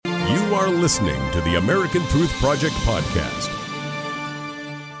You are listening to the American Truth Project podcast.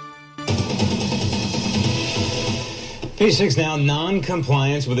 Page 6 now,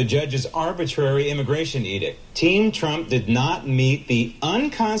 non-compliance with a judge's arbitrary immigration edict. Team Trump did not meet the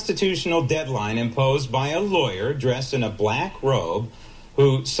unconstitutional deadline imposed by a lawyer dressed in a black robe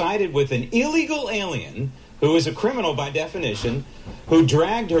who sided with an illegal alien who is a criminal by definition, who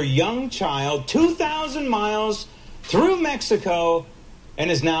dragged her young child 2,000 miles through Mexico and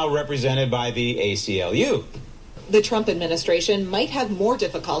is now represented by the ACLU. The Trump administration might have more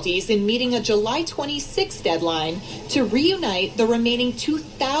difficulties in meeting a July 26 deadline to reunite the remaining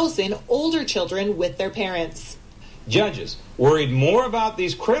 2,000 older children with their parents. Judges worried more about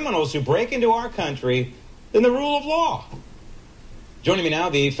these criminals who break into our country than the rule of law. Joining me now,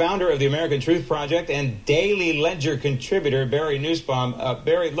 the founder of the American Truth Project and Daily Ledger contributor, Barry Nussbaum.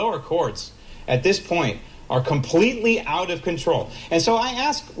 Barry, lower courts at this point are completely out of control. And so I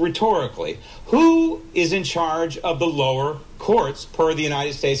ask rhetorically, who is in charge of the lower courts per the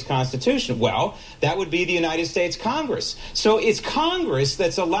United States Constitution? Well, that would be the United States Congress. So it's Congress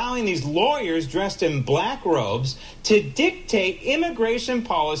that's allowing these lawyers dressed in black robes to dictate immigration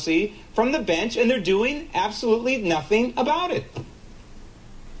policy from the bench, and they're doing absolutely nothing about it.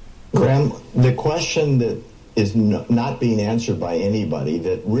 Graham, the question that is not being answered by anybody,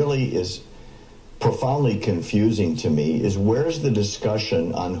 that really is profoundly confusing to me, is where's the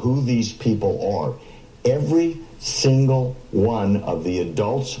discussion on who these people are? Every single one of the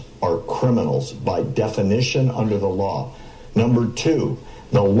adults are criminals by definition under the law. Number two,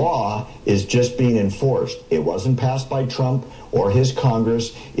 the law is just being enforced. It wasn't passed by Trump or his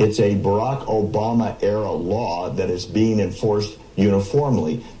Congress. It's a Barack Obama era law that is being enforced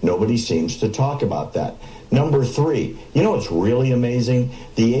uniformly. Nobody seems to talk about that. Number three, you know what's really amazing?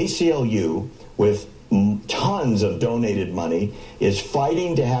 The ACLU, with tons of donated money, is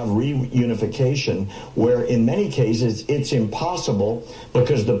fighting to have reunification, where in many cases it's impossible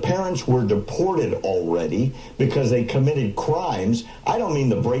because the parents were deported already because they committed crimes. I don't mean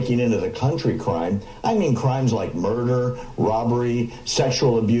the breaking into the country crime. I mean crimes like murder, robbery,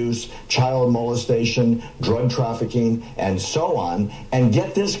 sexual abuse, child molestation, drug trafficking, and so on. And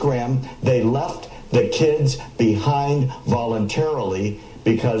get this, Graham, they left the kids behind voluntarily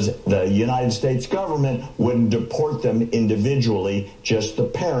because the United States government wouldn't deport them individually, just the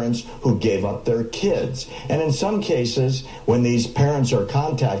parents who gave up their kids. And in some cases, when these parents are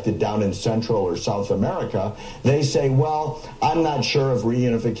contacted down in Central or South America, they say, well, I'm not sure if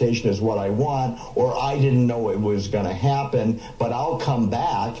reunification is what I want, or I didn't know it was going to happen, but I'll come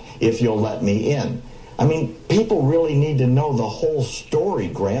back if you'll let me in. I mean, people really need to know the whole story,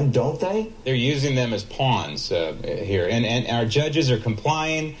 Graham, don't they? They're using them as pawns here, and our judges are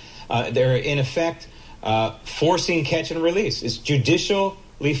complying. They're, in effect, forcing catch and release. It's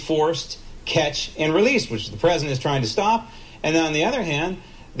judicially forced catch and release, which the president is trying to stop. And then on the other hand,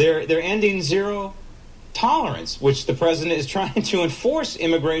 they're ending zero tolerance, which the president is trying to enforce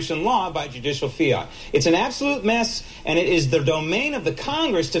immigration law by judicial fiat. It's an absolute mess, and it is the domain of the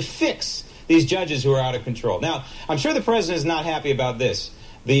Congress to fix these judges who are out of control. Now, I'm sure the president is not happy about this.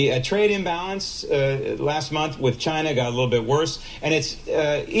 The trade imbalance last month with China got a little bit worse, and it's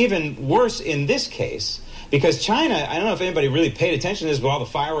even worse in this case because China, I don't know if anybody really paid attention to this with all the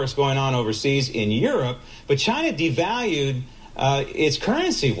fireworks going on overseas in Europe, but China devalued its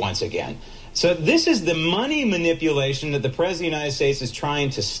currency once again. So this is the money manipulation that the president of the United States is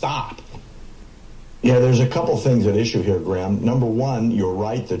trying to stop. Yeah, there's a couple things at issue here, Graham. Number one, you're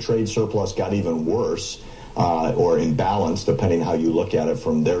right, the trade surplus got even worse, or imbalanced, depending how you look at it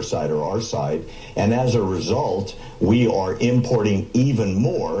from their side or our side. And as a result, we are importing even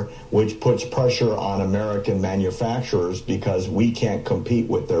more, which puts pressure on American manufacturers because we can't compete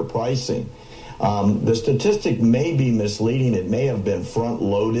with their pricing. The statistic may be misleading. It may have been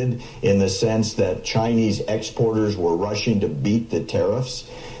front-loaded in the sense that Chinese exporters were rushing to beat the tariffs.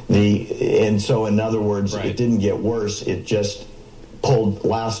 And so, in other words, It didn't get worse. It just pulled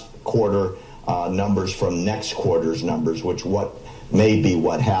last quarter numbers from next quarter's numbers, which may be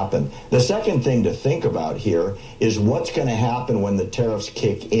what happened. The second thing to think about here is what's going to happen when the tariffs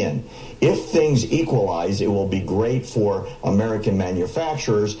kick in. If things equalize, it will be great for American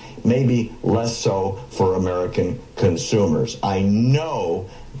manufacturers, maybe less so for American consumers. I know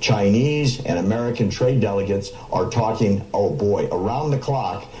Chinese and American trade delegates are talking, oh boy, around the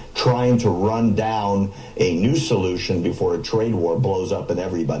clock trying to run down a new solution before a trade war blows up in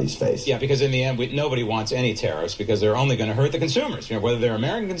everybody's face. Yeah, because in the end, nobody wants any tariffs because they're only going to hurt the consumers, whether they're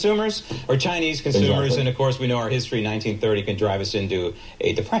American consumers or Chinese consumers. Exactly. And, of course, we know our history, 1930, can drive us into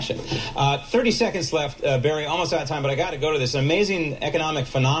a depression. 30 seconds left, Barry, almost out of time, but I got to go to this amazing economic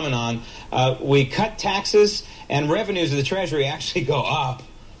phenomenon. We cut taxes and revenues of the Treasury actually go up.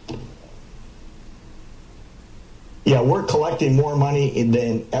 Yeah, we're collecting more money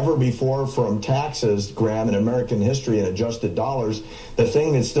than ever before from taxes, Graham, in American history in adjusted dollars. The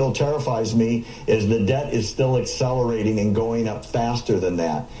thing that still terrifies me is the debt is still accelerating and going up faster than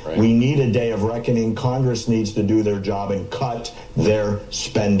that. Right. We need a day of reckoning. Congress needs to do their job and cut their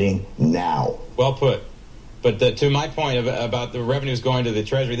spending now. Well put. But to my point about the revenues going to the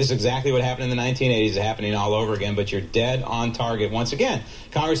Treasury, this is exactly what happened in the 1980s. It's happening all over again, but you're dead on target once again.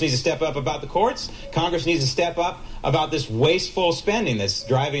 Congress needs to step up about the courts. Congress needs to step up about this wasteful spending that's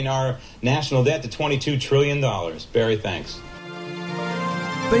driving our national debt to $22 trillion. Barry, thanks.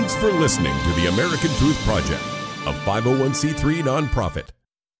 Thanks for listening to the American Truth Project, a 501c3 nonprofit.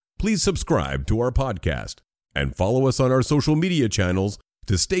 Please subscribe to our podcast and follow us on our social media channels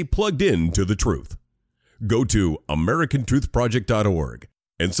to stay plugged in to the truth. Go to americantruthproject.org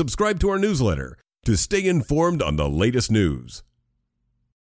and subscribe to our newsletter to stay informed on the latest news.